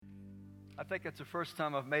I think it's the first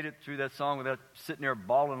time I've made it through that song without sitting there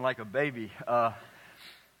bawling like a baby.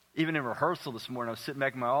 Even in rehearsal this morning, I was sitting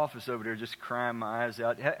back in my office over there just crying my eyes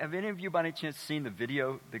out. Have any of you by any chance seen the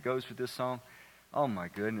video that goes with this song? Oh my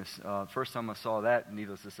goodness. First time I saw that,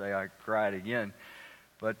 needless to say, I cried again.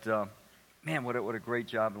 But man, what a great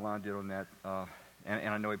job Alon did on that. And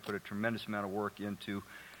I know he put a tremendous amount of work into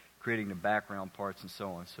creating the background parts and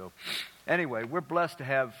so on. So anyway, we're blessed to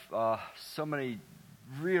have so many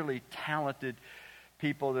really talented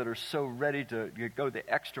people that are so ready to go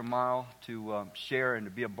the extra mile to share and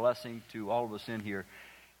to be a blessing to all of us in here,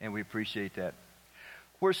 and we appreciate that.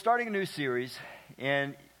 We're starting a new series,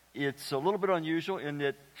 and it's a little bit unusual in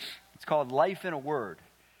that it's called Life in a Word.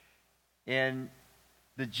 And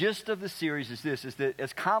the gist of the series is this, is that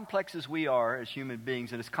as complex as we are as human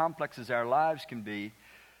beings and as complex as our lives can be,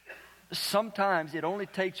 sometimes it only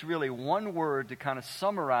takes really one word to kind of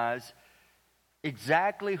summarize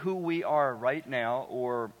exactly who we are right now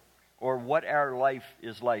or what our life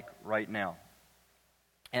is like right now.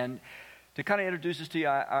 And to kind of introduce this to you,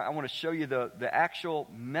 I want to show you the actual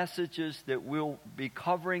messages that we'll be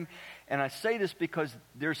covering. And I say this because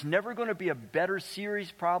there's never going to be a better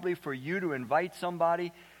series probably for you to invite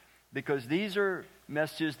somebody, because these are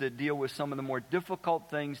messages that deal with some of the more difficult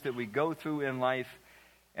things that we go through in life.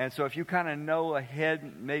 And so if you kind of know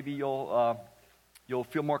ahead, maybe you'll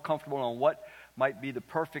feel more comfortable on what might be the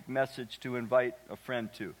perfect message to invite a friend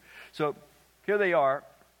to. So here they are,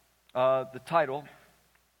 the title.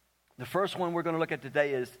 The first one we're going to look at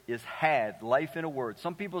today is HAD, Life in a Word.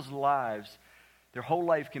 Some people's lives, their whole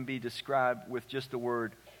life can be described with just the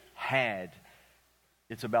word had.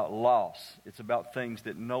 It's about loss. It's about things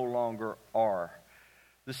that no longer are.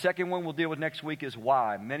 The second one we'll deal with next week is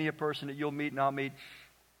why. Many a person that you'll meet and I'll meet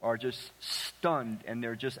are just stunned, and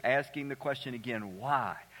they're just asking the question again,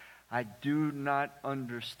 why? I do not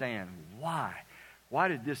understand. Why? Why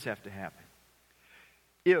did this have to happen?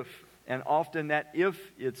 If, and often that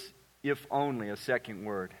it's if only, a second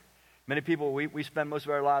word. Many people, we spend most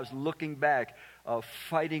of our lives looking back,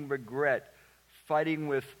 fighting regret, fighting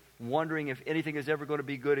with wondering if anything is ever going to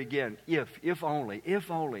be good again. If only.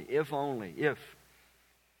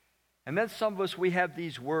 And then some of us, we have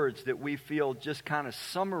these words that we feel just kind of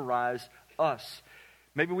summarize us.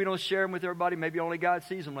 Maybe we don't share them with everybody. Maybe only God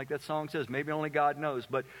sees them, like that song says. Maybe only God knows.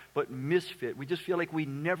 But misfit. We just feel like we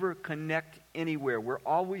never connect anywhere. We're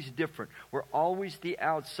always different. We're always the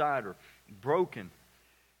outsider. Broken.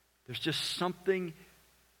 There's just something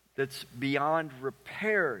that's beyond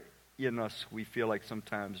repair in us, we feel like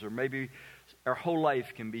sometimes. Or maybe our whole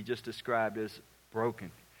life can be just described as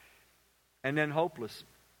broken. And then hopeless.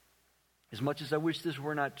 As much as I wish this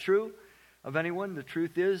were not true of anyone, the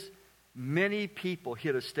truth is, many people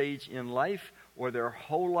hit a stage in life, or their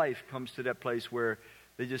whole life comes to that place where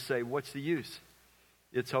they just say, what's the use?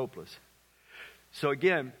 It's hopeless. So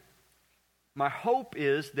again, my hope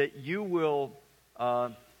is that you will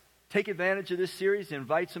take advantage of this series,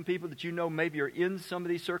 invite some people that you know maybe are in some of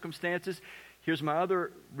these circumstances. Here's my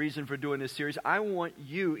other reason for doing this series. I want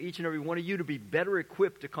you, each and every one of you, to be better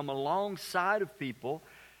equipped to come alongside of people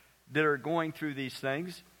that are going through these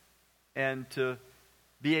things, and to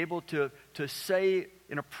be able to say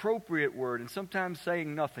an appropriate word. And sometimes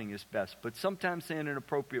saying nothing is best, but sometimes saying an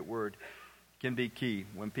appropriate word can be key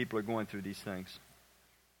when people are going through these things.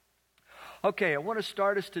 Okay, I want to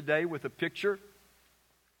start us today with a picture.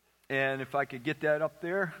 And if I could get that up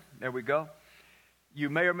there. There we go. You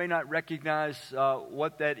may or may not recognize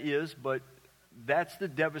what that is, but that's the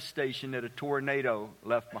devastation that a tornado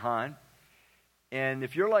left behind. And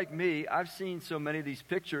if you're like me, I've seen so many of these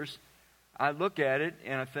pictures. I look at it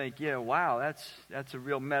and I think, yeah, wow, that's a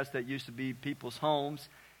real mess. That used to be people's homes,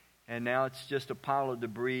 and now it's just a pile of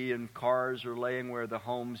debris, and cars are laying where the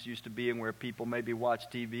homes used to be and where people maybe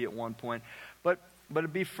watched TV at one point. But to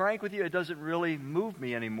be frank with you, it doesn't really move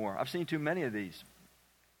me anymore. I've seen too many of these.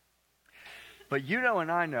 But you know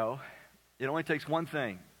and I know, it only takes one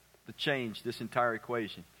thing to change this entire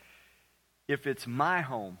equation. If it's my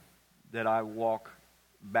home that I walk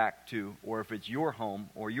back to, or if it's your home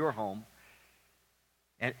or your home,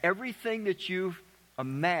 and everything that you've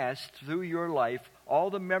amassed through your life, all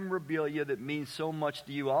the memorabilia that means so much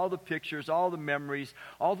to you, all the pictures, all the memories,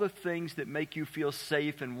 all the things that make you feel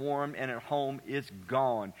safe and warm and at home, it's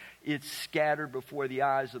gone. It's scattered before the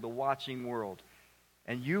eyes of the watching world.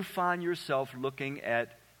 And you find yourself looking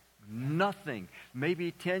at nothing,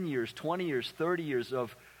 maybe 10 years, 20 years, 30 years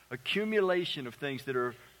of accumulation of things that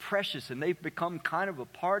are precious, and they've become kind of a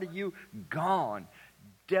part of you, gone.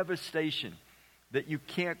 Devastation that you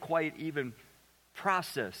can't quite even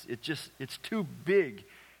process. It's too big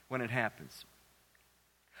when it happens.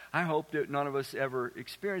 I hope that none of us ever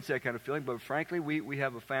experience that kind of feeling, but frankly, we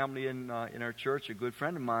have a family in our church, a good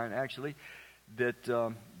friend of mine actually,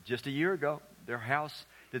 that just a year ago, their house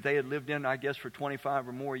that they had lived in, I guess, for 25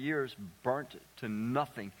 or more years, burnt to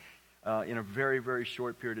nothing in a very, very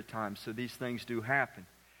short period of time. So these things do happen.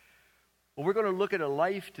 Well, we're going to look at a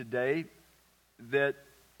life today that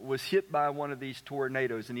was hit by one of these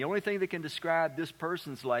tornadoes. And the only thing that can describe this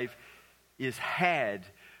person's life is had,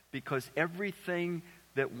 because everything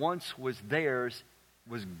that once was theirs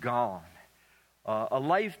was gone. A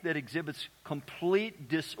life that exhibits complete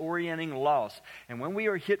disorienting loss. And when we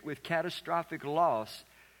are hit with catastrophic loss,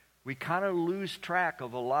 we kind of lose track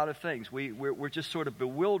of a lot of things. We're just sort of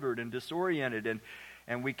bewildered and disoriented,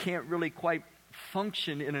 and we can't really quite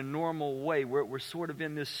function in a normal way. We're sort of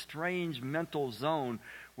in this strange mental zone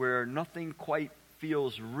where nothing quite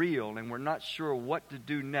feels real, and we're not sure what to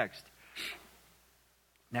do next.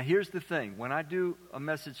 Now, here's the thing. When I do a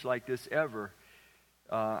message like this ever,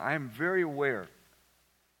 I am very aware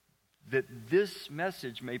that this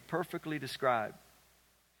message may perfectly describe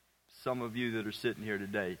some of you that are sitting here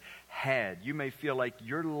today. You may feel like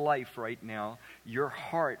your life right now, your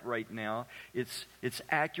heart right now, it's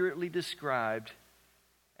accurately described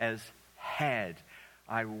as had.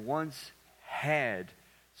 I once had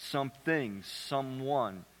something,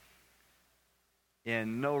 someone,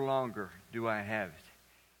 and no longer do I have it.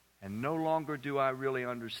 And no longer do I really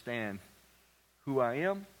understand who I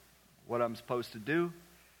am, what I'm supposed to do.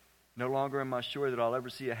 No longer am I sure that I'll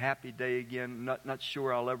ever see a happy day again. Not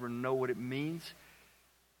sure I'll ever know what it means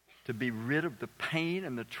to be rid of the pain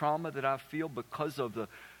and the trauma that I feel because of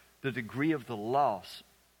the degree of the loss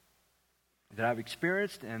that I've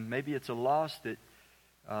experienced. And maybe it's a loss that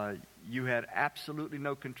you had absolutely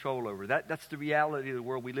no control over. That's the reality of the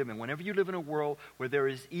world we live in. Whenever you live in a world where there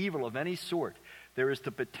is evil of any sort, there is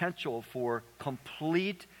the potential for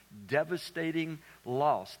complete, devastating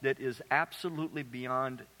loss that is absolutely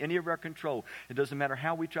beyond any of our control. It doesn't matter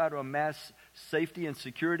how we try to amass safety and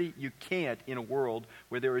security, you can't in a world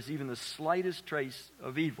where there is even the slightest trace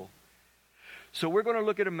of evil. So we're going to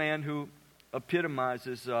look at a man who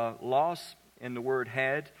epitomizes loss in the word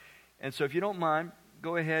had. And so if you don't mind,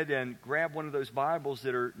 go ahead and grab one of those Bibles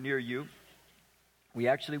that are near you. We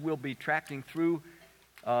actually will be tracking through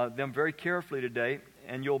them very carefully today,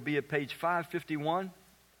 and you'll be at page 551.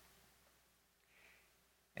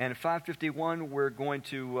 And at 551, we're going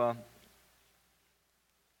to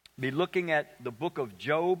be looking at the book of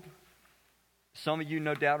Job. Some of you,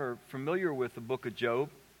 no doubt, are familiar with the book of Job.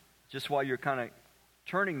 Just while you're kind of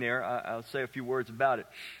turning there, I'll say a few words about it,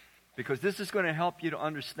 because this is going to help you to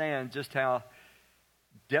understand just how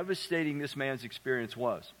devastating this man's experience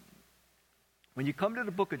was. When you come to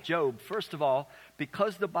the book of Job, first of all,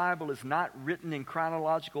 because the Bible is not written in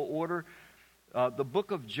chronological order, the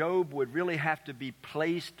book of Job would really have to be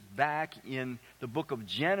placed back in the book of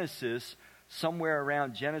Genesis, somewhere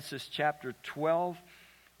around Genesis chapter 12.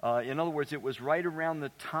 In other words, it was right around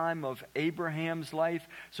the time of Abraham's life.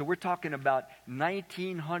 So we're talking about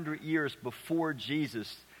 1900 years before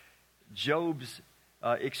Jesus, Job's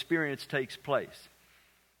experience takes place.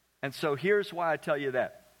 And so here's why I tell you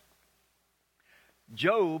that.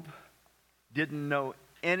 Job didn't know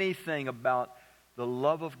anything about the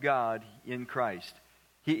love of God in Christ.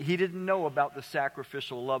 He didn't know about the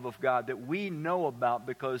sacrificial love of God that we know about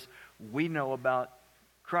because we know about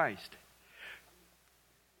Christ.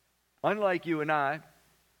 Unlike you and I,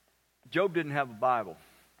 Job didn't have a Bible.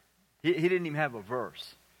 He didn't even have a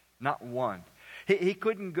verse, not one. He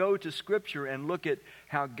couldn't go to Scripture and look at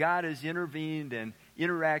how God has intervened and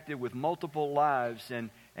interacted with multiple lives and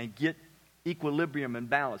get equilibrium and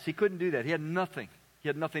balance. He couldn't do that. He had nothing. He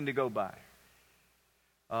had nothing to go by.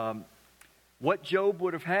 What Job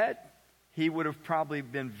would have had, he would have probably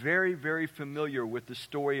been very, very familiar with the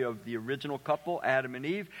story of the original couple, Adam and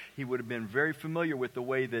Eve. He would have been very familiar with the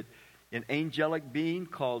way that an angelic being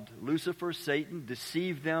called Lucifer, Satan,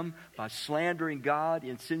 deceived them by slandering God,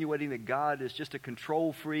 insinuating that God is just a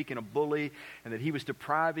control freak and a bully, and that he was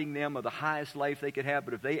depriving them of the highest life they could have.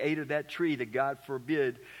 But if they ate of that tree that God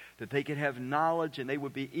forbid, that they could have knowledge and they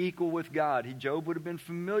would be equal with God. Job would have been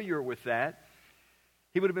familiar with that.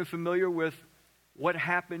 He would have been familiar with what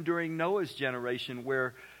happened during Noah's generation,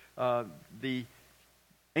 where the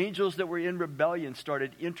angels that were in rebellion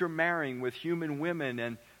started intermarrying with human women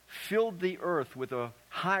and filled the earth with a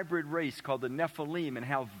hybrid race called the Nephilim, and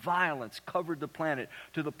how violence covered the planet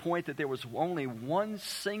to the point that there was only one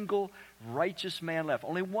single righteous man left.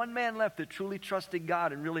 Only one man left that truly trusted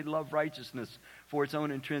God and really loved righteousness for its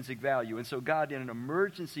own intrinsic value. And so God, in an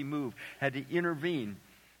emergency move, had to intervene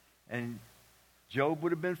and Job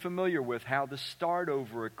would have been familiar with how the start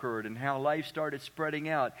over occurred and how life started spreading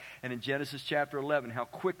out. And in Genesis chapter 11, how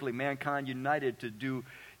quickly mankind united to do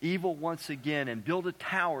evil once again and build a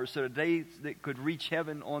tower so that they could reach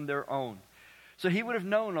heaven on their own. So he would have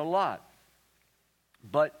known a lot.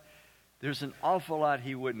 But there's an awful lot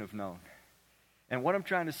he wouldn't have known. And what I'm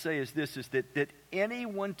trying to say is this, is that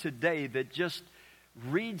anyone today that just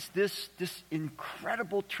reads this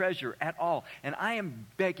incredible treasure at all, and I am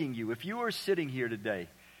begging you, if you are sitting here today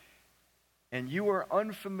and you are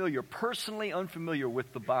personally unfamiliar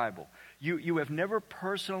with the Bible, you have never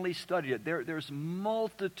personally studied it, there's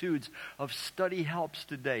multitudes of study helps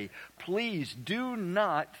today. Please do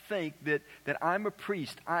not think that I'm a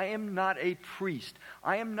priest. I am not a priest.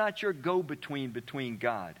 I am not your go-between between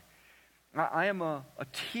God. I am a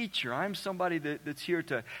teacher. I'm somebody that's here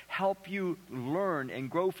to help you learn and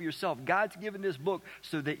grow for yourself. God's given this book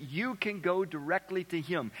so that you can go directly to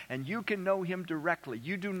Him and you can know Him directly.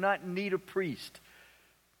 You do not need a priest.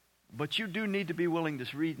 But you do need to be willing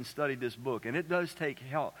to read and study this book. And it does take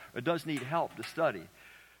help. It does need help to study.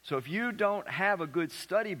 So if you don't have a good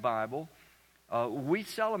study Bible, we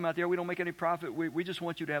sell them out there. We don't make any profit. We just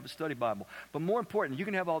want you to have a study Bible. But more important, you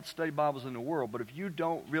can have all the study Bibles in the world, but if you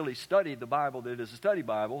don't really study the Bible that is a study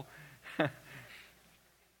Bible,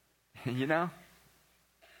 you know?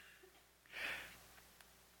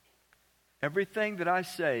 Everything that I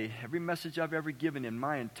say, every message I've ever given in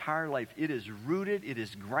my entire life, it is rooted, it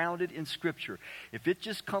is grounded in Scripture. If it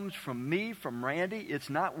just comes from me, from Randy, it's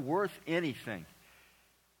not worth anything.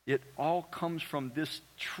 It all comes from this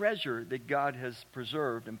treasure that God has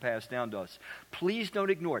preserved and passed down to us. Please don't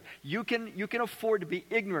ignore it. You can afford to be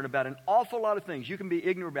ignorant about an awful lot of things. You can be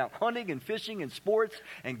ignorant about hunting and fishing and sports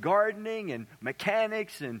and gardening and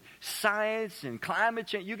mechanics and science and climate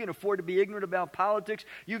change. You can afford to be ignorant about politics.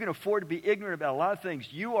 You can afford to be ignorant about a lot of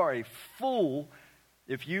things. You are a fool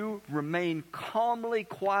if you remain calmly,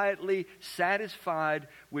 quietly satisfied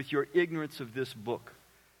with your ignorance of this book.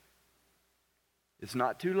 It's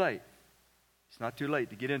not too late. It's not too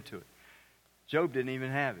late to get into it. Job didn't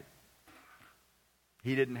even have it.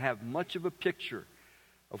 He didn't have much of a picture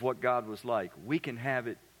of what God was like. We can have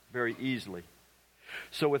it very easily.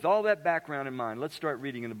 So with all that background in mind, let's start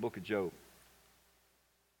reading in the book of Job.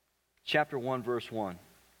 Chapter 1, verse 1.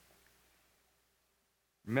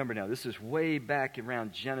 Remember now, this is way back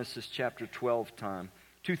around Genesis chapter 12 time,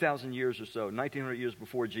 2,000 years or so, 1,900 years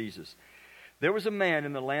before Jesus. There was a man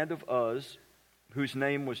in the land of Uz whose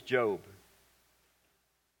name was Job.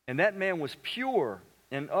 And that man was pure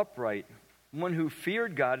and upright, one who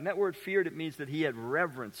feared God. And that word feared, it means that he had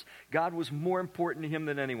reverence. God was more important to him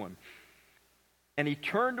than anyone. And he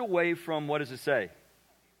turned away from, what does it say?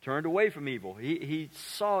 Turned away from evil. He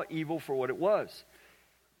saw evil for what it was.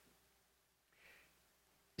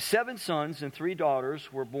 7 sons and 3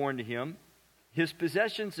 daughters were born to him. His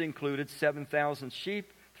possessions included 7,000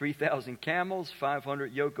 sheep, 3,000 camels,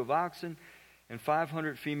 500 yoke of oxen, and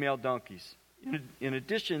 500 female donkeys. In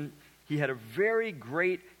addition, he had a very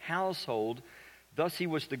great household. Thus, he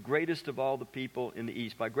was the greatest of all the people in the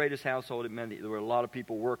East. By greatest household, it meant there were a lot of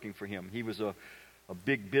people working for him. He was a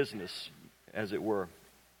big business, as it were.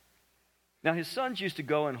 Now, his sons used to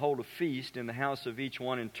go and hold a feast in the house of each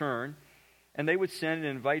one in turn, and they would send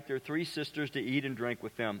and invite their 3 sisters to eat and drink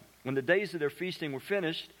with them. When the days of their feasting were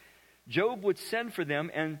finished, Job would send for them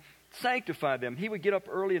and sanctify them. He would get up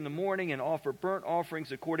early in the morning and offer burnt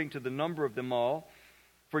offerings according to the number of them all.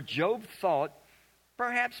 For Job thought,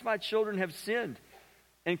 perhaps my children have sinned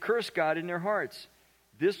and cursed God in their hearts.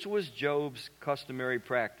 This was Job's customary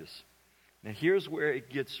practice. Now here's where it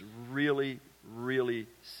gets really, really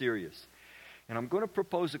serious. And I'm going to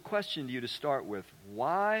propose a question to you to start with.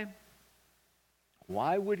 Why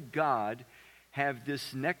would God have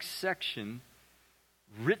this next section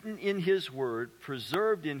written in His Word,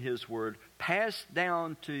 preserved in His Word, passed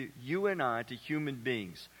down to you and I, to human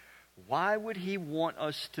beings? Why would He want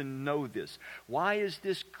us to know this? Why is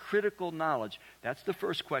this critical knowledge? That's the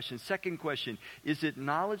first question. Second question, is it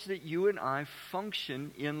knowledge that you and I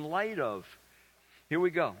function in light of? Here we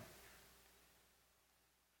go.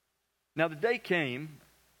 Now the day came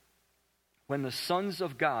when the sons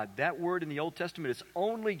of God, that word in the Old Testament is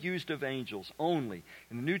only used of angels, only.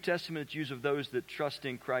 In the New Testament, it's used of those that trust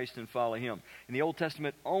in Christ and follow Him. In the Old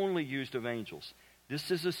Testament, only used of angels.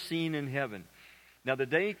 This is a scene in heaven. Now the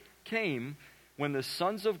day came when the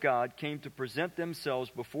sons of God came to present themselves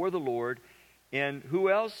before the Lord, and who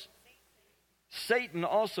else? Satan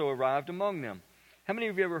also arrived among them. How many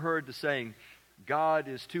of you ever heard the saying, God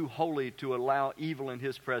is too holy to allow evil in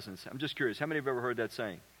His presence? I'm just curious, how many of you ever heard that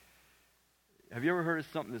saying? Have you ever heard of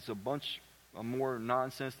something that's a bunch of more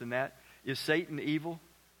nonsense than that? Is Satan evil?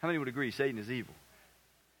 How many would agree Satan is evil?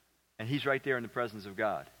 And he's right there in the presence of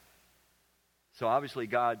God. So obviously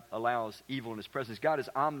God allows evil in his presence. God is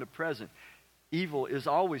omnipresent. Evil is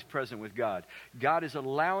always present with God. God is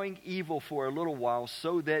allowing evil for a little while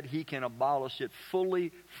so that he can abolish it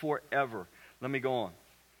fully forever. Let me go on.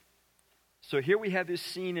 So here we have this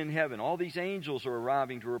scene in heaven. All these angels are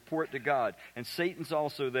arriving to report to God, and Satan's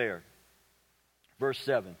also there. Verse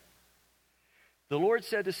 7. The Lord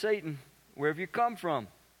said to Satan, "Where have you come from?"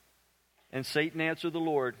 And Satan answered the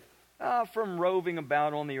Lord, "From roving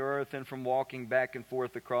about on the earth and from walking back and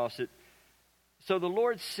forth across it." So the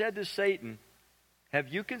Lord said to Satan, "Have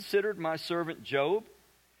you considered my servant Job?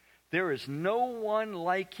 There is no one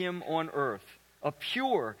like him on earth, a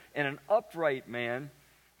pure and an upright man,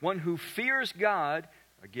 one who fears God,"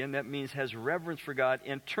 again that means has reverence for God,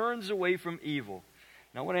 "and turns away from evil."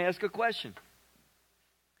 Now I want to ask a question.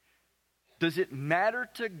 Does it matter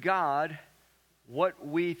to God what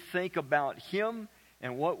we think about him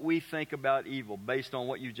and what we think about evil based on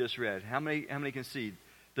what you just read? How many can see?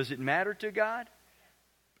 Does it matter to God?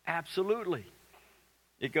 Absolutely.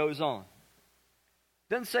 It goes on.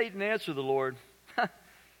 Then Satan answered the Lord.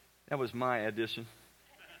 That was my addition.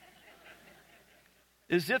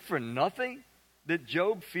 "Is it for nothing that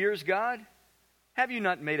Job fears God? Have you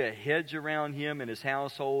not made a hedge around him and his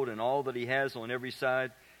household and all that he has on every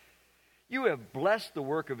side? You have blessed the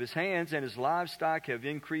work of his hands, and his livestock have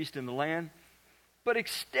increased in the land. But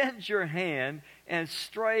extend your hand and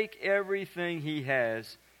strike everything he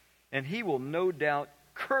has, and he will no doubt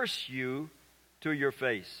curse you to your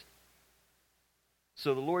face."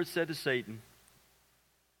 So the Lord said to Satan,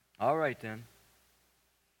 "All right then,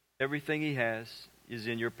 everything he has is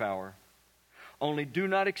in your power. Only do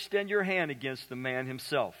not extend your hand against the man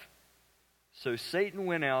himself." So Satan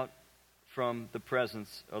went out from the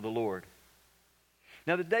presence of the Lord.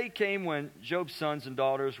 Now the day came when Job's sons and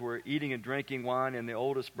daughters were eating and drinking wine in the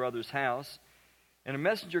oldest brother's house. And a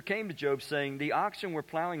messenger came to Job, saying, "The oxen were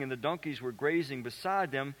plowing and the donkeys were grazing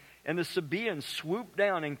beside them, and the Sabaeans swooped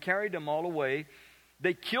down and carried them all away.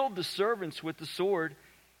 They killed the servants with the sword,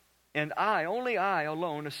 and I, only I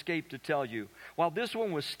alone, escaped to tell you." While this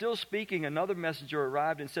one was still speaking, another messenger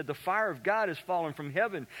arrived and said, "The fire of God has fallen from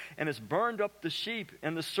heaven and has burned up the sheep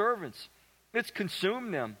and the servants. It's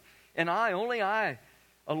consumed them, and I, only I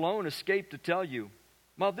alone, escaped to tell you."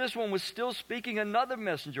 While this one was still speaking, another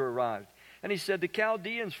messenger arrived, and he said, "The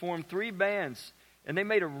Chaldeans formed 3 bands, and they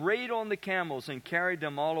made a raid on the camels and carried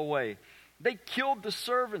them all away. They killed the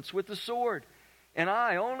servants with the sword, and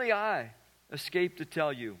I, only I, escaped to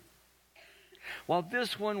tell you." While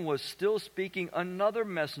this one was still speaking, another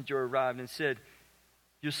messenger arrived and said,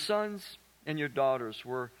 "Your sons and your daughters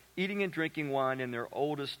were eating and drinking wine in their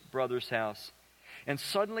oldest brother's house. And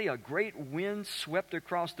suddenly a great wind swept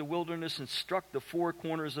across the wilderness and struck the 4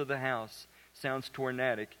 corners of the house." Sounds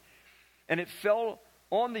tornadic. "And it fell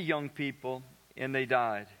on the young people, and they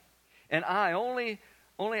died. And I, only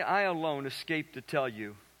I alone, escaped to tell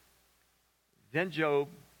you." Then Job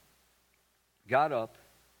got up,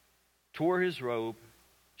 tore his robe,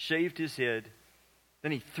 shaved his head.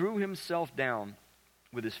 Then he threw himself down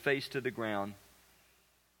with his face to the ground.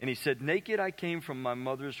 And he said, "Naked I came from my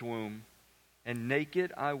mother's womb, and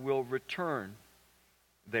naked I will return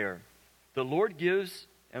there. The Lord gives,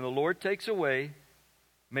 and the Lord takes away.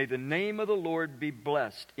 May the name of the Lord be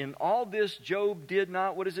blessed." In all this, Job did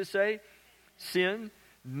not, what does it say? Sin,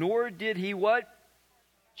 nor did he what?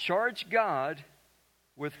 Charge God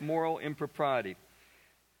with moral impropriety.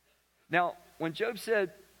 Now, when Job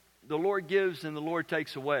said, "The Lord gives and the Lord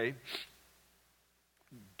takes away,"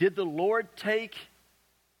 did the Lord take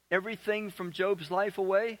everything from Job's life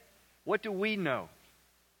away? What do we know?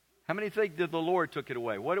 How many think that the Lord took it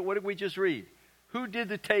away? What did we just read? Who did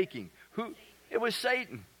the taking? It was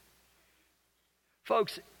Satan.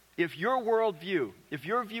 Folks, if your worldview, if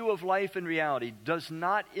your view of life and reality does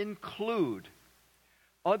not include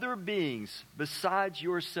other beings besides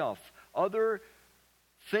yourself, other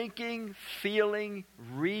thinking, feeling,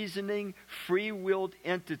 reasoning, free-willed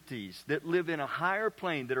entities that live in a higher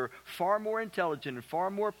plane, that are far more intelligent and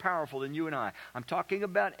far more powerful than you and I. I'm talking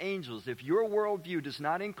about angels. If your worldview does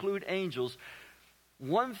not include angels,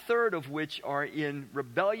 1/3 of which are in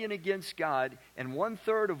rebellion against God, and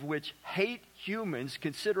 1/3 of which hate humans,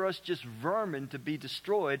 consider us just vermin to be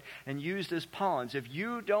destroyed and used as pawns. If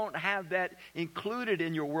you don't have that included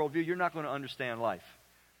in your worldview, you're not going to understand life.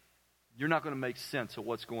 You're not going to make sense of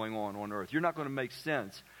what's going on earth. You're not going to make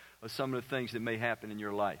sense of some of the things that may happen in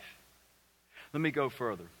your life. Let me go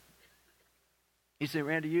further. You say,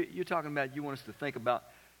 "Randy, you're talking about you want us to think about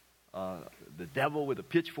the devil with a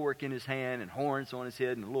pitchfork in his hand and horns on his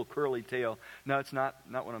head and a little curly tail. No, it's not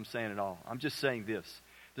what I'm saying at all. I'm just saying this.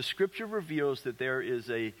 The Scripture reveals that there is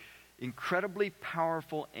a incredibly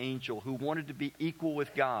powerful angel who wanted to be equal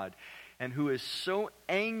with God and who is so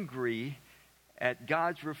angry at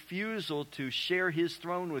God's refusal to share his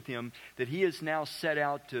throne with him that he is now set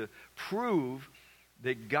out to prove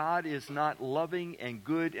that God is not loving and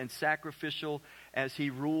good and sacrificial as he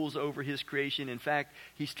rules over his creation. In fact,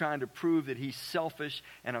 he's trying to prove that he's selfish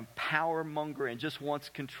and a power monger and just wants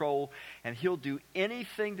control. And he'll do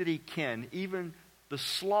anything that he can, even the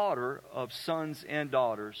slaughter of sons and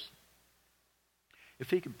daughters, if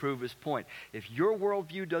he can prove his point. If your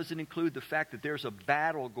worldview doesn't include the fact that there's a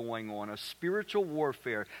battle going on, a spiritual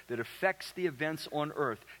warfare that affects the events on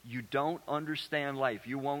earth, you don't understand life.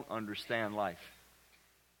 You won't understand life.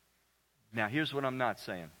 Now, here's what I'm not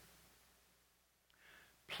saying.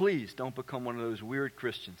 Please don't become one of those weird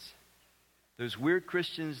Christians. Those weird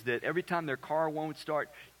Christians that every time their car won't start,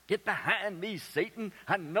 get behind me, Satan.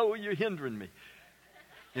 I know you're hindering me.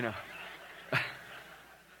 You know.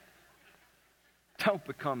 Don't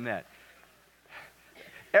become that.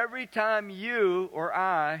 Every time you or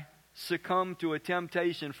I succumb to a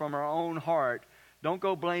temptation from our own heart, don't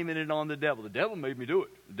go blaming it on the devil. The devil made me do it.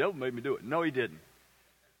 The devil made me do it. No, he didn't.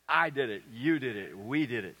 I did it. You did it. We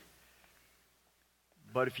did it.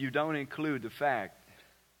 But if you don't include the fact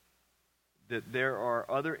that there are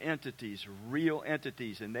other entities, real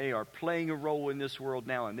entities, and they are playing a role in this world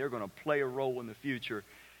now, and they're going to play a role in the future,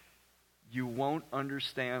 you won't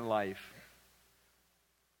understand life.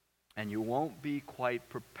 And you won't be quite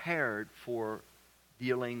prepared for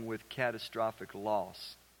dealing with catastrophic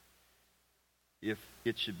loss if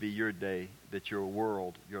it should be your day that your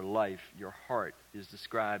world, your life, your heart is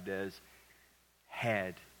described as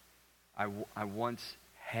had. I once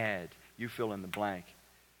had. You fill in the blank.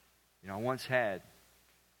 You know, I once had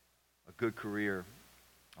a good career.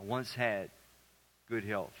 I once had good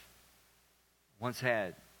health. I once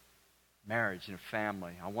had marriage and a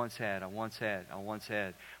family. I once had a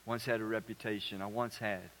reputation. I once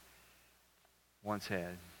had.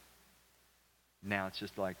 Now it's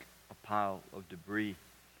just like a pile of debris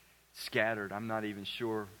scattered. I'm not even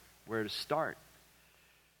sure where to start.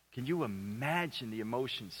 Can you imagine the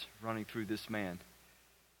emotions running through this man?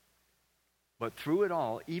 But through it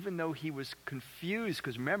all, even though he was confused,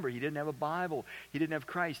 because remember, he didn't have a Bible, he didn't have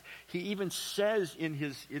Christ. He even says in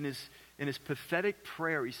his pathetic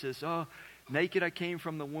prayer, he says, "Oh, naked I came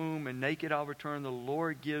from the womb, and naked I'll return. The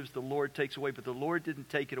Lord gives, the Lord takes away." But the Lord didn't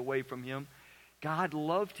take it away from him. God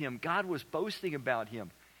loved him. God was boasting about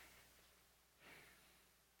him.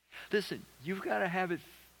 Listen, you've got to have it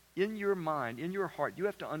in your mind, in your heart. You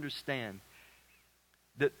have to understand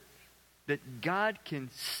that God can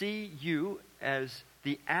see you as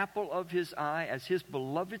the apple of his eye, as his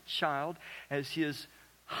beloved child, as his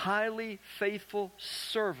highly faithful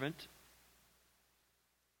servant.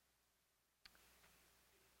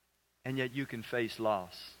 And yet you can face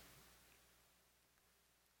loss.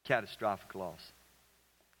 Catastrophic loss.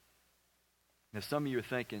 Now some of you are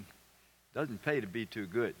thinking, it doesn't pay to be too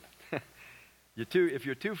good. If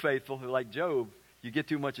you're too faithful, like Job, you get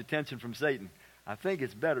too much attention from Satan. I think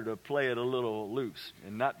it's better to play it a little loose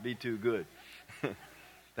and not be too good.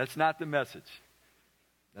 That's not the message.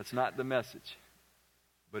 That's not the message.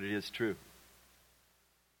 But it is true.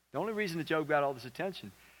 The only reason that Job got all this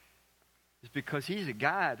attention is because he's a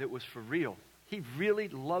guy that was for real. He really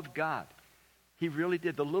loved God. He really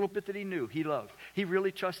did. The little bit that he knew, he loved. He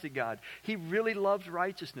really trusted God. He really loved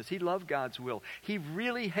righteousness. He loved God's will. He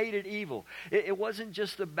really hated evil. It wasn't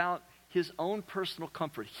just about his own personal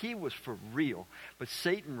comfort. He was for real. But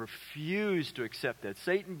Satan refused to accept that.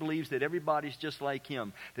 Satan believes that everybody's just like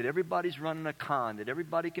him, that everybody's running a con, that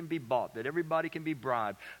everybody can be bought, that everybody can be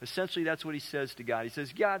bribed. Essentially, that's what he says to God. He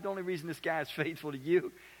says, God, the only reason this guy is faithful to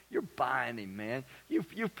you, you're buying him, man.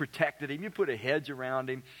 You've protected him. You put a hedge around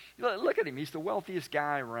him. Look at him. He's the wealthiest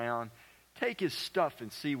guy around. Take his stuff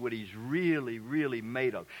and see what he's really, really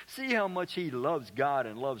made of. See how much he loves God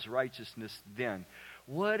and loves righteousness then.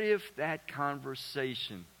 What if that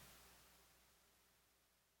conversation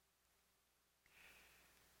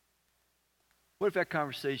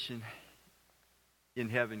in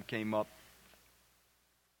heaven came up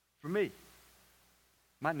for me?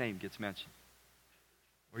 My name gets mentioned.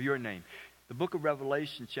 Or your name. The book of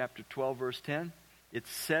Revelation, chapter 12, verse 10, it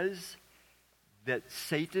says that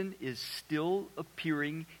Satan is still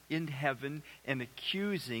appearing in heaven and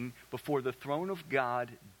accusing before the throne of God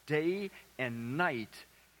day and night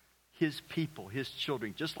his people, his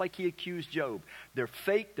children, just like he accused Job. They're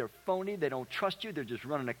fake, they're phony, they don't trust you, they're just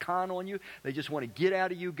running a con on you. They just want to get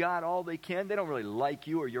out of you, God, all they can. They don't really like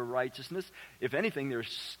you or your righteousness. If anything, they're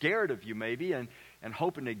scared of you maybe and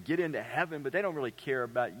hoping to get into heaven, but they don't really care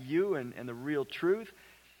about you and the real truth.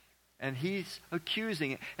 And he's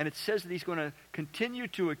accusing. And it says that he's going to continue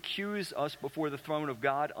to accuse us before the throne of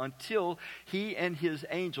God until he and his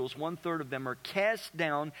angels, 1/3 of them, are cast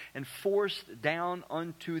down and forced down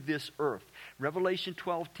unto this earth. Revelation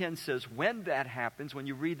 12:10 says when that happens, when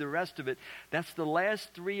you read the rest of it, that's the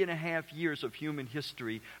last 3.5 years of human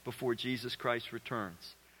history before Jesus Christ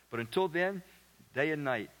returns. But until then, day and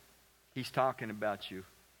night, he's talking about you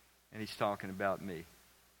and he's talking about me.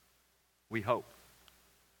 We hope.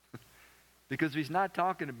 Because if he's not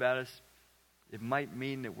talking about us, it might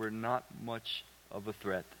mean that we're not much of a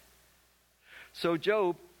threat. So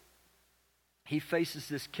Job, he faces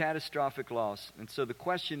this catastrophic loss. And so the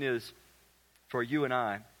question is, for you and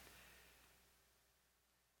I,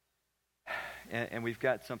 and we've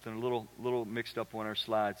got something a little mixed up on our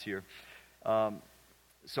slides here.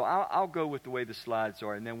 So I'll go with the way the slides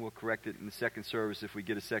are, and then we'll correct it in the second service if we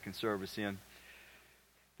get a second service in.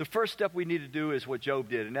 The first step we need to do is what Job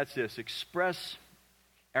did, and that's this: express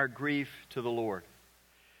our grief to the Lord.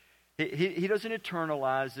 He doesn't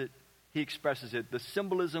internalize it, he expresses it. The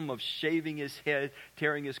symbolism of shaving his head,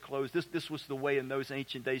 tearing his clothes, this was the way in those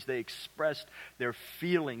ancient days they expressed their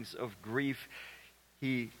feelings of grief.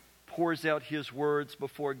 He pours out his words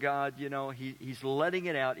before God, he's letting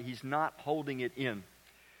it out, he's not holding it in.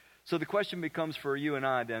 So the question becomes for you and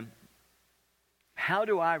I then, how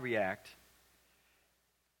do I react?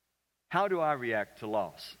 How do I react to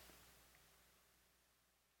loss?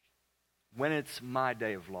 When it's my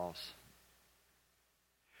day of loss,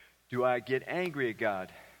 do I get angry at God?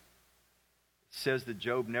 It says that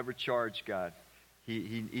Job never charged God.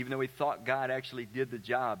 He even though he thought God actually did the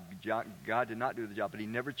job, God did not do the job, but he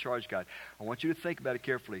never charged God. I want you to think about it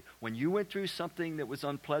carefully. When you went through something that was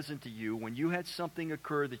unpleasant to you, when you had something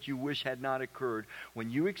occur that you wish had not occurred, when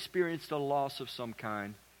you experienced a loss of some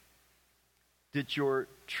kind, did your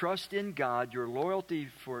trust in God, your loyalty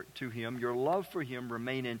to him, your love for him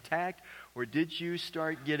remain intact? Or did you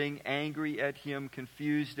start getting angry at him,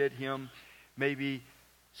 confused at him, maybe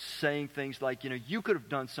saying things like, you could have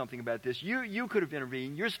done something about this. You could have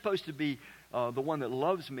intervened. You're supposed to be the one that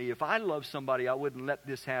loves me. If I love somebody, I wouldn't let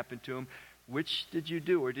this happen to him. Which did you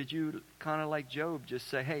do? Or did you kind of like Job just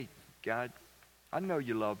say, hey, God, I know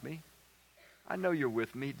you love me. I know you're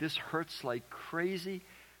with me. This hurts like crazy.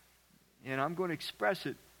 And I'm going to express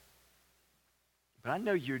it. But I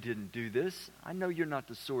know you didn't do this. I know you're not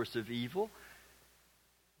the source of evil.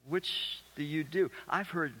 Which do you do? I've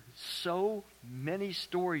heard so many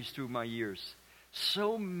stories through my years.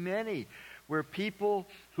 So many where people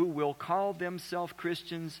who will call themselves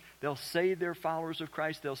Christians, they'll say they're followers of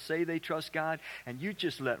Christ, they'll say they trust God, and you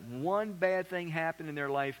just let one bad thing happen in their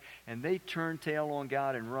life, and they turn tail on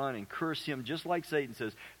God and run and curse him, just like Satan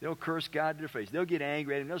says. They'll curse God to their face. They'll get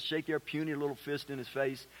angry at him. They'll shake their puny little fist in his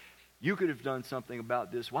face. You could have done something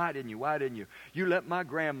about this. Why didn't you? Why didn't you? You let my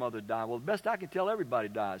grandmother die. Well, the best I can tell everybody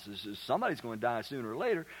dies is somebody's going to die sooner or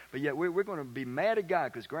later, but yet we're going to be mad at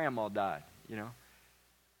God because grandma died, It's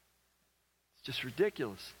just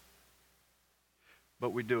ridiculous.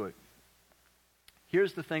 But we do it.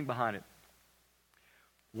 Here's the thing behind it.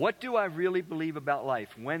 What do I really believe about life?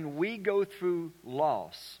 When we go through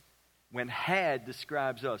loss, when Had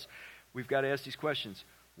describes us, we've got to ask these questions.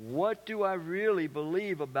 What do I really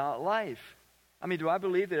believe about life? I mean, do I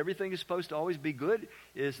believe that everything is supposed to always be good?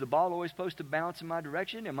 Is the ball always supposed to bounce in my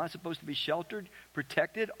direction? Am I supposed to be sheltered,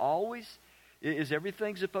 protected always? Is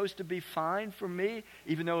everything supposed to be fine for me,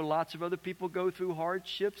 even though lots of other people go through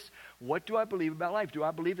hardships? What do I believe about life? Do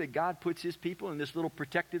I believe that God puts his people in this little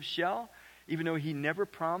protective shell, even though he never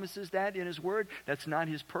promises that in his word? That's not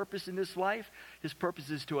his purpose in this life. His purpose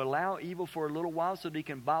is to allow evil for a little while so that he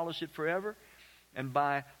can abolish it forever. And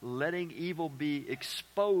by letting evil be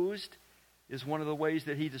exposed is one of the ways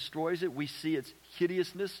that he destroys it. We see its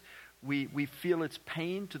hideousness. We feel its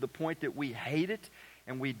pain to the point that we hate it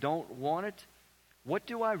and we don't want it. What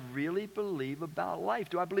do I really believe about life?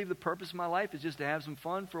 Do I believe the purpose of my life is just to have some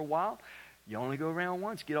fun for a while? You only go around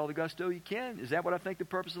once. Get all the gusto you can. Is that what I think the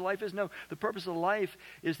purpose of life is? No. The purpose of life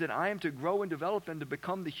is that I am to grow and develop and to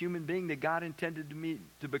become the human being that God intended me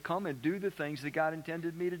to become and do the things that God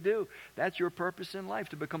intended me to do. That's your purpose in life,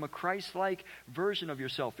 to become a Christ-like version of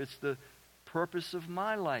yourself. It's the purpose of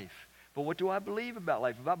my life. But what do I believe about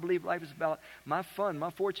life? If I believe life is about my fun, my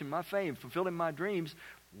fortune, my fame, fulfilling my dreams,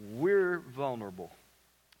 we're vulnerable.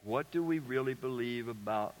 What do we really believe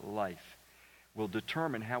about life? will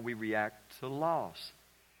determine how we react to loss.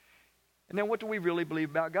 And then what do we really believe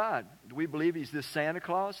about God? Do we believe He's this Santa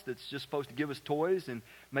Claus that's just supposed to give us toys and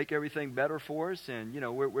make everything better for us, and,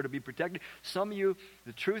 we're to be protected? Some of you,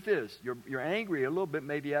 the truth is, you're angry a little bit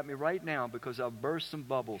maybe at me right now because I've burst some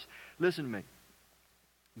bubbles. Listen to me.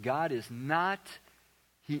 God is not,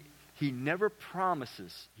 He never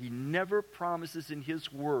promises in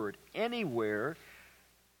His Word anywhere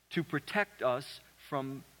to protect us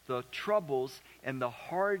from the troubles and the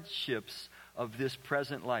hardships of this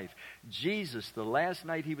present life. Jesus, the last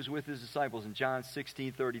night He was with His disciples in John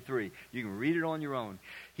 16:33, you can read it on your own.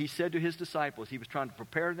 He said to His disciples, He was trying to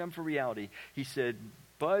prepare them for reality. He said,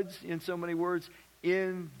 buds, in so many words,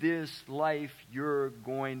 in this life you're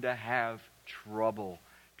going to have trouble.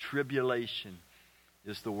 Tribulation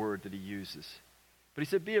is the word that He uses. But He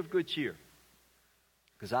said, be of good cheer,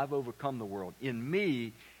 because I've overcome the world. In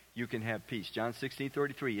me you can have peace. John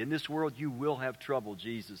 16:33, in this world you will have trouble,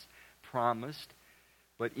 Jesus promised.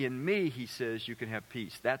 But in me, He says, you can have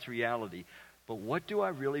peace. That's reality. But what do I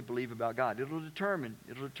really believe about God? It'll determine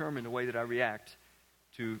the way that I react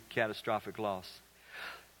to catastrophic loss.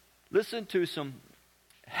 Listen to some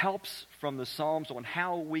helps from the Psalms on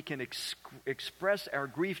how we can express our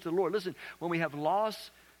grief to the Lord. Listen, when we have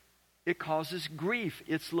loss, it causes grief.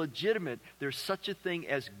 It's legitimate. There's such a thing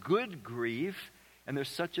as good grief, and there's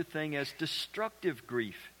such a thing as destructive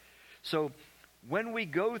grief. So when we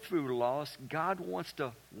go through loss, God wants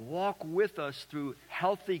to walk with us through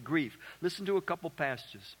healthy grief. Listen to a couple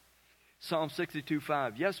passages. Psalm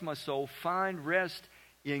 62:5. Yes, my soul, find rest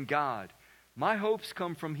in God. My hopes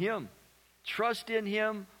come from Him. Trust in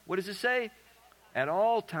Him. What does it say? At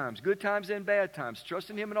all times. Good times and bad times. Trust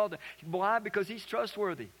in Him at all times. Why? Because He's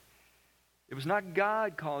trustworthy. It was not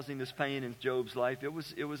God causing this pain in Job's life. It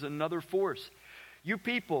was another force. You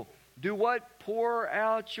people, do what? Pour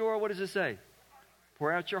out your, what does it say?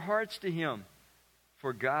 Pour out your hearts to Him,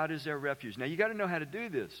 for God is our refuge. Now, you got to know how to do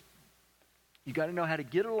this. You got to know how to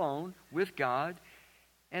get alone with God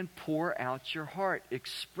and pour out your heart.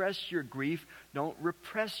 Express your grief. Don't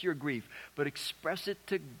repress your grief, but express it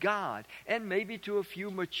to God, and maybe to a few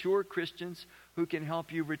mature Christians who can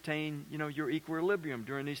help you retain, your equilibrium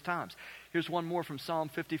during these times. Here's one more from Psalm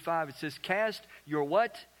 55. It says, cast your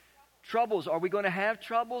what? Troubles. Are we going to have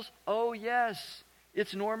troubles? Oh, yes.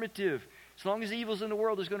 It's normative. As long as evil's in the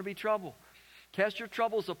world, there's going to be trouble. Cast your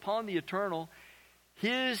troubles upon the Eternal.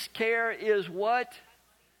 His care is what?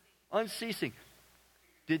 Unceasing.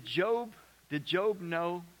 Did Job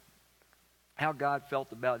know how God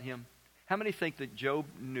felt about him? How many think that Job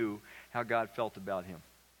knew how God felt about him?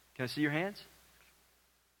 Can I see your hands?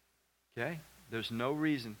 Okay. There's no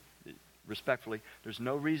reason, respectfully, there's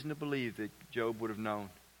no reason to believe that Job would have known.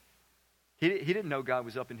 He didn't know God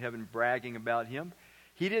was up in heaven bragging about him.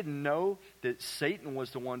 He didn't know that Satan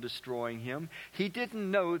was the one destroying him. He didn't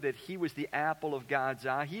know that he was the apple of God's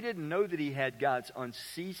eye. He didn't know that he had God's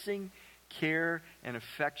unceasing care and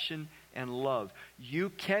affection and love.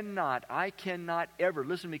 I cannot ever,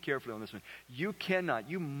 listen to me carefully on this one.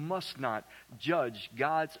 You must not judge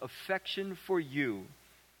God's affection for you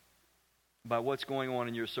by what's going on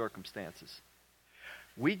in your circumstances.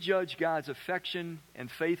 We judge God's affection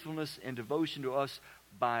and faithfulness and devotion to us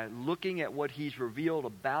by looking at what He's revealed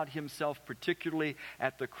about Himself, particularly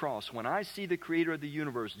at the cross. When I see the Creator of the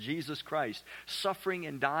universe, Jesus Christ, suffering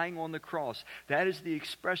and dying on the cross, that is the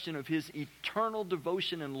expression of His eternal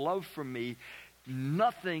devotion and love for me.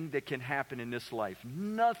 Nothing that can happen in this life,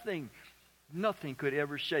 nothing could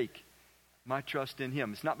ever shake my trust in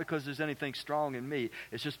Him. It's not because there's anything strong in me.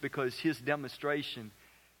 It's just because His demonstration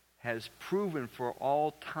has proven for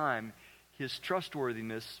all time His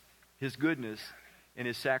trustworthiness, His goodness, and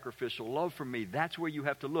His sacrificial love for me. That's where you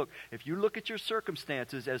have to look. If you look at your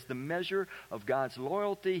circumstances as the measure of God's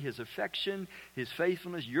loyalty, His affection, His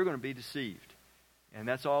faithfulness, you're going to be deceived. And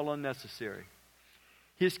that's all unnecessary.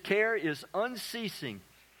 His care is unceasing.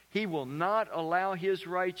 He will not allow His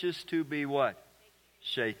righteous to be what?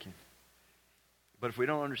 Shaken. But if we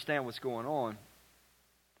don't understand what's going on,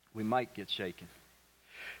 we might get shaken.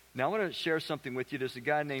 Now, I want to share something with you. There's a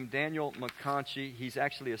guy named Daniel McConchie. He's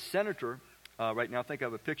actually a senator right now. I think I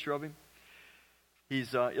have a picture of him.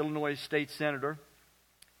 He's Illinois state senator.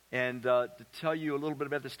 And to tell you a little bit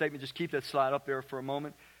about the statement, just keep that slide up there for a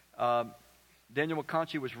moment. Daniel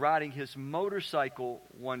McConchie was riding his motorcycle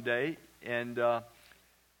one day, and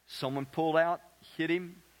someone pulled out, hit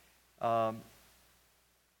him.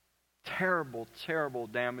 Terrible, terrible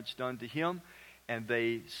damage done to him. And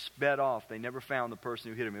they sped off. They never found the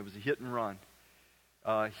person who hit him. It was a hit and run.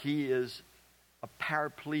 He is a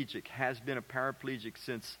paraplegic, has been a paraplegic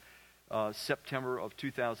since September of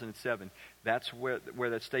 2007. That's where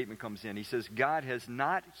that statement comes in. He says, God has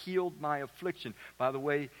not healed my affliction. By the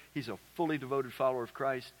way, he's a fully devoted follower of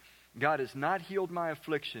Christ. God has not healed my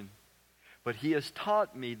affliction, but he has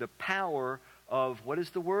taught me the power of, what is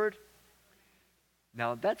the word?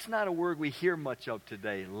 Now, that's not a word we hear much of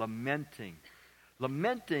today, lamenting.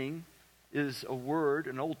 Lamenting is a word,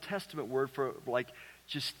 an Old Testament word for like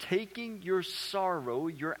just taking your sorrow,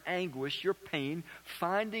 your anguish, your pain,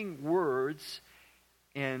 finding words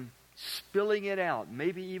and spilling it out,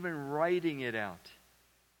 maybe even writing it out.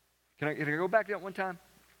 Can I go back to that one time?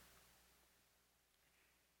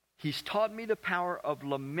 He's taught me the power of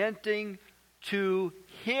lamenting to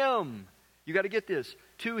him. You got to get this.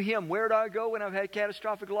 To him. Where do I go when I've had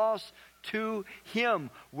catastrophic loss? To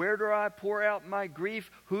him. Where do I pour out my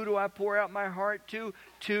grief? Who do I pour out my heart to?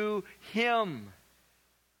 To him.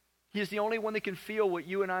 He is the only one that can feel what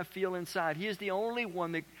you and I feel inside. He is the only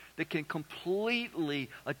one that can completely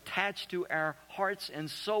attach to our hearts and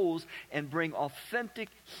souls and bring authentic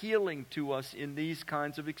healing to us in these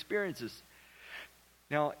kinds of experiences.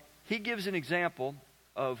 Now, he gives an example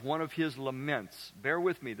of one of his laments. Bear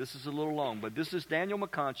with me, this is a little long, but this is Daniel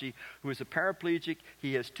McConchie, who is a paraplegic.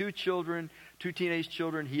 He has 2 children, 2 teenage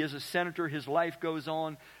children. He is a senator. His life goes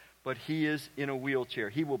on, but he is in a wheelchair.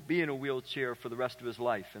 He will be in a wheelchair for the rest of his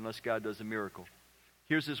life unless God does a miracle.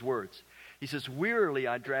 Here's his words. He says, wearily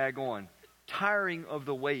I drag on, tiring of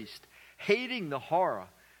the waste, hating the horror,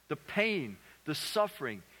 the pain, the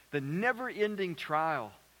suffering, the never-ending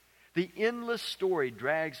trial. The endless story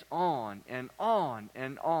drags on and on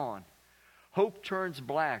and on. Hope turns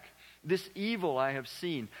black. This evil I have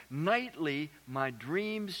seen. Nightly my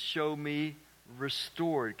dreams show me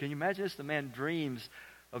restored. Can you imagine this? The man dreams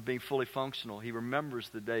of being fully functional. He remembers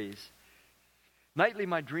the days. Nightly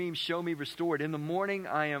my dreams show me restored. In the morning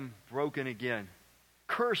I am broken again.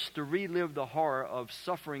 Cursed to relive the horror of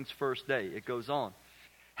suffering's first day. It goes on.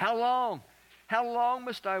 How long? How long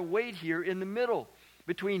must I wait here in the middle?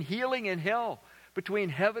 Between healing and hell, between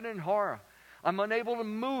heaven and horror. I'm unable to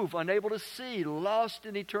move, unable to see, lost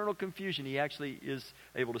in eternal confusion. He actually is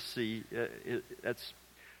able to see.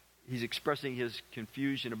 He's expressing his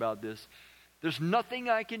confusion about this. There's nothing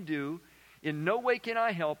I can do. In no way can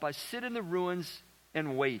I help. I sit in the ruins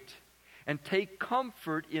and wait and take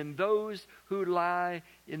comfort in those who lie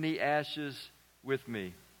in the ashes with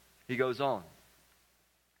me. He goes on.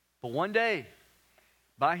 But one day,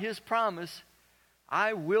 by his promise,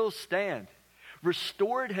 I will stand.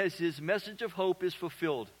 Restored as his message of hope is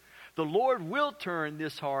fulfilled. The Lord will turn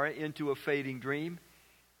this horror into a fading dream,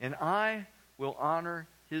 and I will honor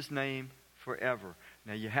his name forever.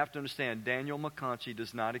 Now you have to understand, Daniel McConchie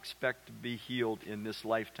does not expect to be healed in this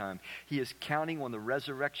lifetime. He is counting on the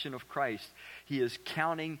resurrection of Christ. He is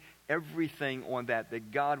counting everything on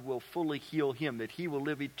that God will fully heal him, that he will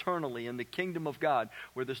live eternally in the kingdom of God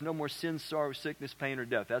where there's no more sin, sorrow, sickness, pain, or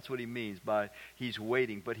death. That's what he means by he's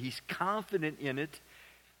waiting. But he's confident in it,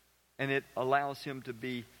 and it allows him to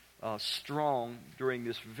be strong during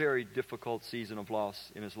this very difficult season of loss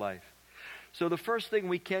in his life. So the first thing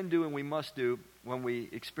we can do and we must do when we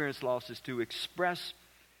experience loss is to express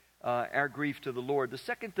our grief to the Lord. The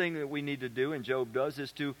second thing that we need to do, and Job does,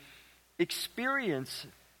 is to experience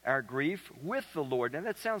our grief with the Lord. Now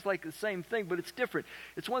that sounds like the same thing, but it's different.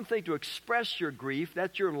 It's one thing to express your grief.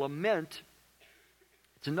 That's your lament.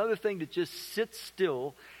 It's another thing to just sit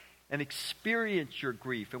still and experience your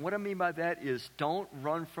grief. And what I mean by that is don't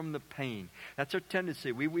run from the pain. That's our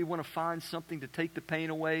tendency. We want to find something to take the pain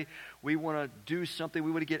away. We want to do something.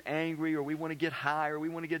 We want to get angry, or we want to get high, or we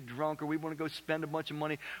want to get drunk, or we want to go spend a bunch of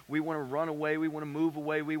money. We want to run away. We want to move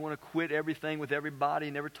away. We want to quit everything with everybody,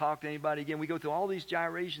 never talk to anybody again. We go through all these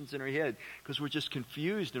gyrations in our head because we're just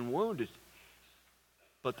confused and wounded.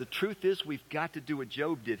 But the truth is, we've got to do what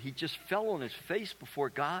Job did. He just fell on his face before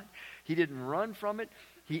God. He didn't run from it.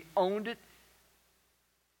 He owned it,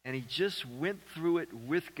 and he just went through it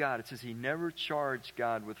with God. It says he never charged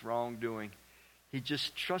God with wrongdoing. He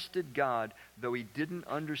just trusted God, though he didn't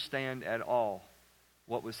understand at all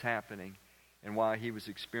what was happening and why he was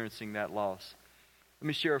experiencing that loss. Let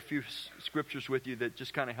me share a few scriptures with you that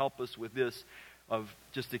just kind of help us with this, of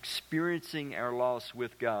just experiencing our loss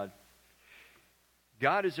with God.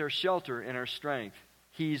 God is our shelter and our strength.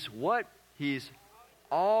 He's what? He's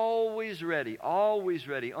always ready,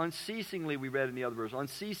 unceasingly, we read in the other verse,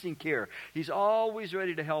 unceasing care. He's always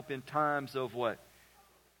ready to help in times of what?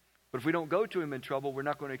 But if we don't go to him in trouble, we're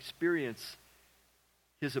not going to experience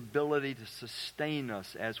his ability to sustain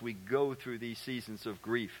us as we go through these seasons of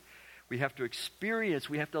grief. We have to experience,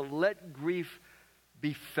 we have to let grief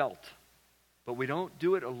be felt. But we don't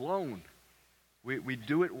do it alone. We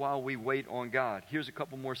do it while we wait on God. Here's a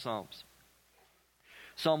couple more Psalms.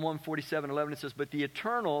 Psalm 147:11, it says, "But the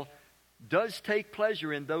Eternal does take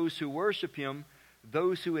pleasure in those who worship Him,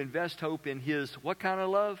 those who invest hope in His," what kind of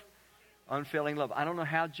love? Unfailing love. I don't know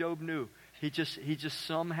how Job knew. He just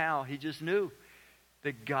somehow knew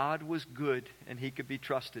that God was good and he could be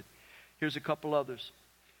trusted. Here's a couple others.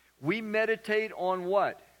 We meditate on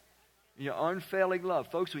what? Unfailing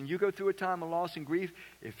love. Folks, when you go through a time of loss and grief,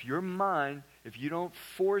 if you don't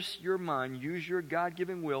force your mind, use your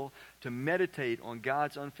God-given will to meditate on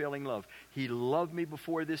God's unfailing love. He loved me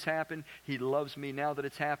before this happened. He loves me now that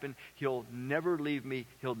it's happened. He'll never leave me.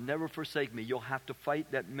 He'll never forsake me. You'll have to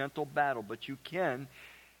fight that mental battle, but you can.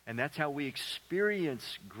 And that's how we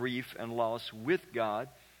experience grief and loss with God.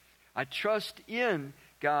 I trust in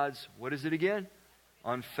God's, what is it again?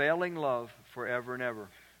 Unfailing love forever and ever.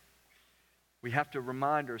 We have to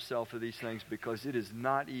remind ourselves of these things because it is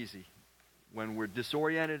not easy when we're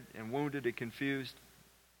disoriented and wounded and confused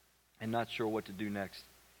and not sure what to do next.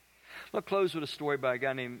 I'll close with a story by a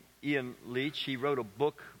guy named Ian Leach. He wrote a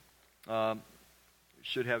book,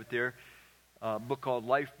 should have it there, a book called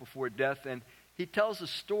Life Before Death. And he tells a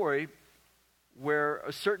story where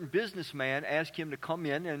a certain businessman asked him to come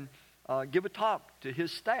in and give a talk to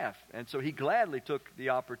his staff. And so he gladly took the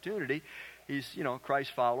opportunity. He's, a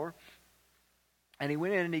Christ follower. And he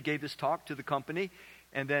went in and he gave this talk to the company.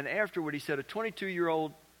 And then afterward, he said a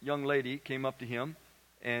 22-year-old young lady came up to him,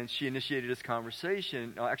 and she initiated this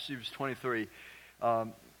conversation. Actually, she was 23.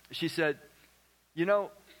 She said,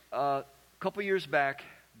 a couple years back,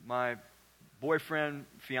 my boyfriend,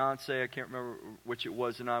 fiance, I can't remember which it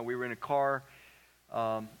was, and we were in a car.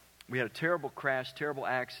 We had a terrible crash, terrible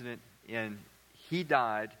accident, and he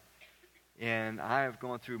died. And I have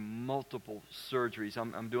gone through multiple surgeries.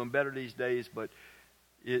 I'm doing better these days, but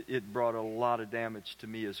it brought a lot of damage to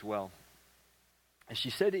me as well. And she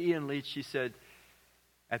said to Ian Leach, she said,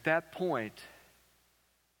 at that point,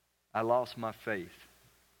 I lost my faith.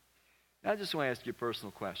 Now, I just want to ask you a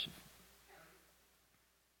personal question.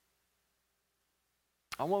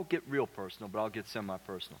 I won't get real personal, but I'll get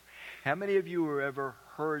semi-personal. How many of you have ever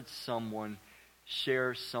heard someone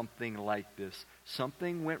share something like this?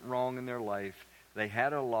 Something went wrong in their life. They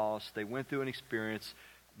had a loss. They went through an experience.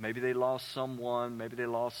 Maybe they lost someone. Maybe they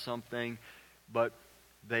lost something. But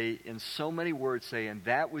they, in so many words, say, and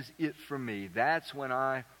that was it for me. That's when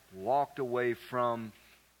I walked away from,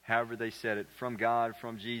 however they said it, from God,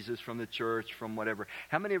 from Jesus, from the church, from whatever.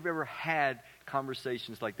 How many have ever had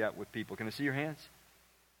conversations like that with people? Can I see your hands?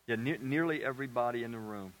 Yeah, nearly everybody in the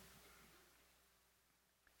room.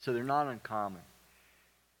 So they're not uncommon.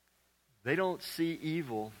 They don't see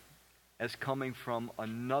evil as coming from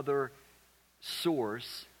another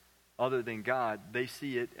source other than God. They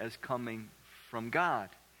see it as coming from God.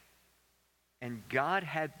 And God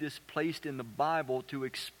had this placed in the Bible to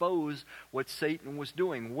expose what Satan was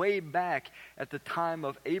doing. Way back at the time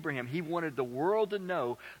of Abraham, he wanted the world to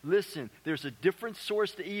know, listen, there's a different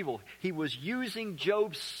source to evil. He was using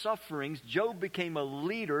Job's sufferings. Job became a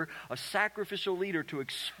leader, a sacrificial leader, to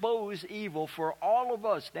expose evil for all of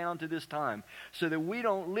us down to this time, so that we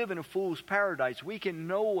don't live in a fool's paradise. We can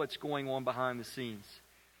know what's going on behind the scenes.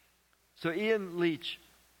 So Ian Leach,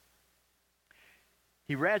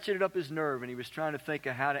 he ratcheted up his nerve and he was trying to think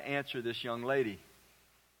of how to answer this young lady.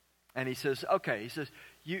 And he says, okay,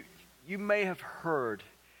 you may have heard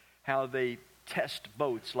how they test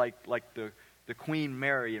boats like the Queen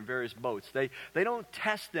Mary and various boats. They don't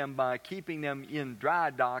test them by keeping them in dry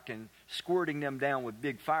dock and squirting them down with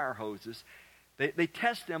big fire hoses. They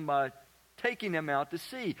test them by taking them out to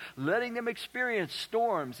sea, letting them experience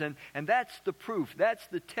storms. And that's the proof. That's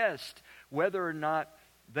the test whether or not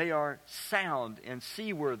they are sound and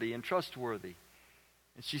seaworthy and trustworthy.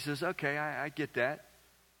 And she says, okay, I get that.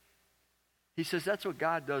 He says, that's what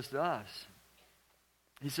God does to us.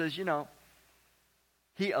 He says,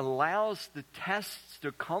 He allows the tests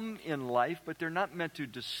to come in life, but they're not meant to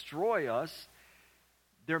destroy us.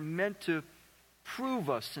 They're meant to prove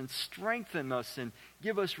us and strengthen us and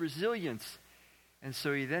give us resilience. And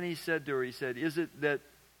so he said to her, he said, is it that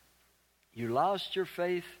you lost your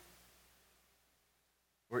faith?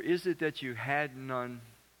 Or is it that you had none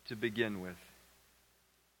to begin with?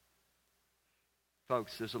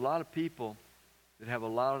 Folks, there's a lot of people that have a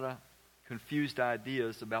lot of confused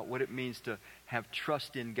ideas about what it means to have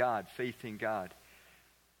trust in God, faith in God.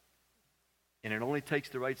 And it only takes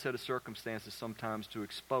the right set of circumstances sometimes to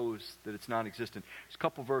expose that it's non-existent. There's a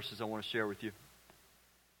couple verses I want to share with you.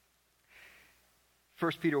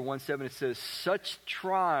 1 Peter 1:7, it says, such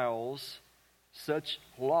trials, such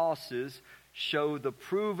losses show the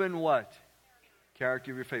proven what?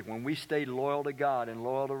 Character of your faith. When we stay loyal to God and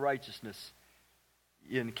loyal to righteousness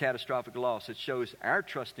in catastrophic loss, it shows our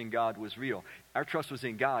trust in God was real. Our trust was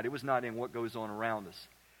in God. It was not in what goes on around us.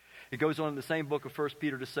 It goes on in the same book of 1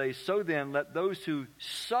 Peter to say, so then let those who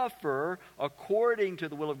suffer according to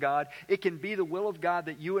the will of God, it can be the will of God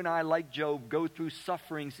that you and I, like Job, go through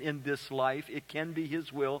sufferings in this life. It can be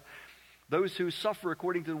His will. Those who suffer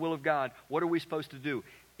according to the will of God, what are we supposed to do?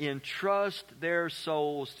 Entrust their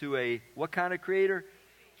souls to a, what kind of Creator?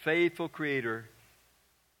 Faithful Creator,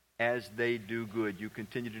 as they do good. You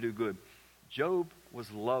continue to do good. Job was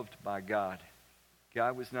loved by God.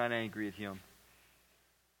 God was not angry at him.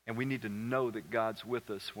 And we need to know that God's with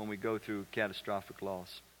us when we go through catastrophic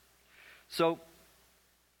loss. So,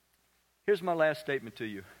 here's my last statement to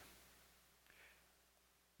you.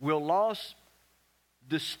 Will loss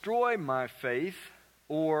destroy my faith,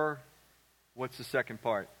 or what's the second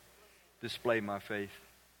part? Display my faith.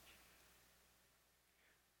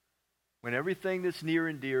 When everything that's near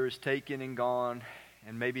and dear is taken and gone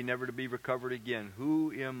and maybe never to be recovered again,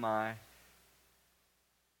 who am I?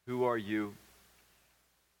 Who are you?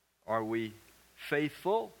 Are we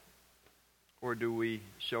faithful, or do we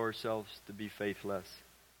show ourselves to be faithless?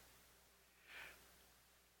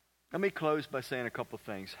 Let me close by saying a couple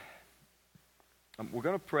things. We're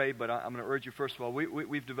going to pray, but I'm going to urge you, first of all,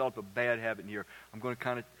 we've developed a bad habit here. I'm going to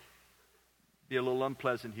kind of be a little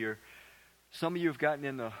unpleasant here. Some of you have gotten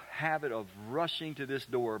in the habit of rushing to this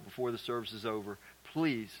door before the service is over.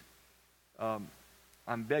 Please,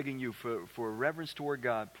 I'm begging you for reverence toward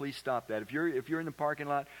God, please stop that. If you're in the parking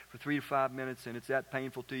lot for 3 to 5 minutes and it's that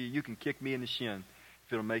painful to you, you can kick me in the shin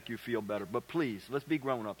if it'll make you feel better. But please, let's be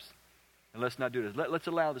grown-ups and let's not do this. Let's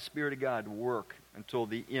allow the Spirit of God to work until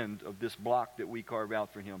the end of this block that we carve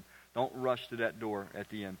out for Him. Don't rush to that door at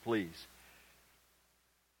the end, please.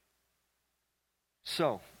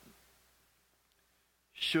 So,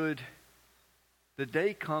 should the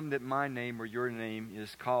day come that my name or your name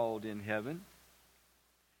is called in heaven,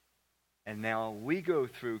 and now we go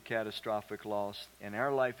through catastrophic loss, and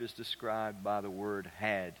our life is described by the word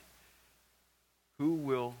had, who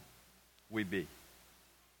will we be?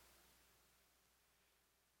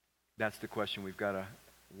 That's the question we've got to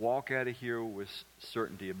walk out of here with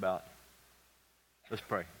certainty about. Let's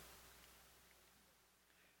pray.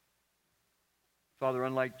 Father,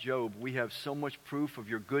 unlike Job, we have so much proof of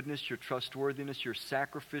your goodness, your trustworthiness, your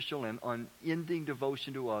sacrificial and unending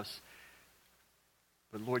devotion to us.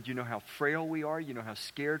 But Lord, you know how frail we are. You know how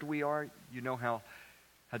scared we are. You know how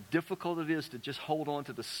difficult it is to just hold on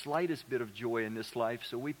to the slightest bit of joy in this life.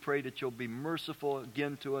 So we pray that you'll be merciful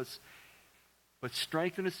again to us, but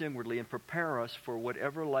strengthen us inwardly and prepare us for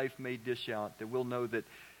whatever life may dish out, that we'll know that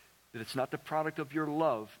it's not the product of your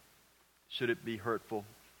love, should it be hurtful,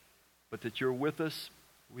 but that you're with us.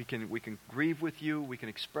 We can grieve with you. We can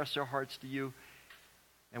express our hearts to you,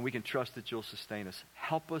 and we can trust that you'll sustain us.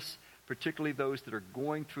 Help us, particularly those that are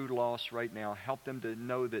going through loss right now. Help them to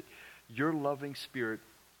know that your loving Spirit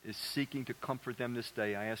is seeking to comfort them this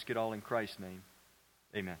day. I ask it all in Christ's name.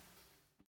 Amen.